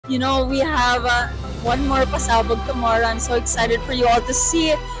we have one more pasabog tomorrow. I'm so excited for you all to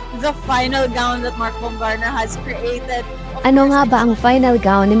see the final gown that Mark Bumgarner has created. Ano nga ba ang final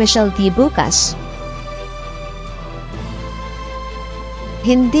gown ni Michelle T bukas?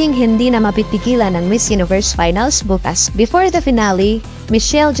 Hindi na mapipigilan ng Miss Universe Finals bukas. Before the finale,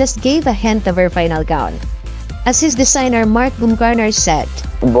 Michelle just gave a hint of her final gown. As his designer Mark Bumgarner said,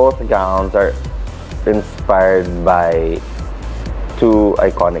 both gowns are inspired by two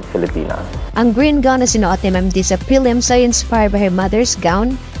iconic Filipinas. Ang green gown na sinuot ni MMD sa prelims ay inspired by her mother's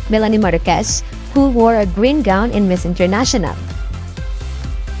gown, Melanie Marquez, who wore a green gown in Miss International.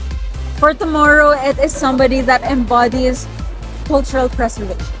 For tomorrow, it is somebody that embodies cultural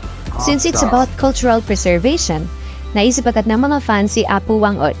preservation. Since it's about cultural preservation, naisip agad ng mga fans si Apu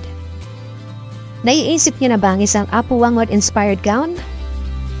Wangod. Naiisip niyo na ba ang isang Apu Wangod-inspired gown?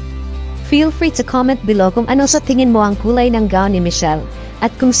 Feel free to comment below kung ano sa tingin mo ang kulay ng gown ni Michelle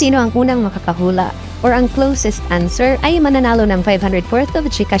at kung sino ang unang makakahula or ang closest answer ay mananalo ng 500 worth of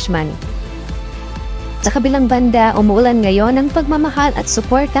Gcash money. Sa kabilang banda, umuulan ngayon ng pagmamahal at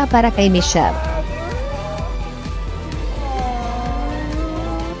suporta para kay Michelle.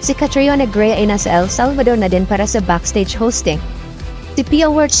 Si Catriona Gray ay nasa El Salvador na din para sa backstage hosting. Si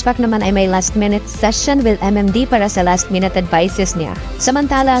Pia Wurtzbach naman ay may last-minute session with MMD para sa last-minute advices niya.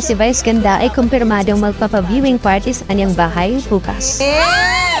 Samantala, si Vice Ganda ay kumpirmadong magpapa-viewing party sa kanyang bahay bukas.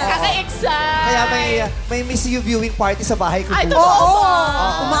 Kaka-excite! Kaya may Miss You viewing party sa bahay ko. Ay, bukas. totoo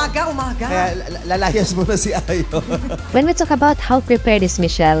ba? Umaga. Kaya lalayas mo na si Ayo. When we talk about how prepared is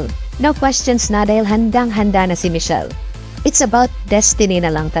Michelle, no questions na dahil handang-handa na si Michelle. It's about destiny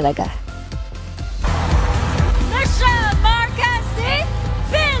na lang talaga.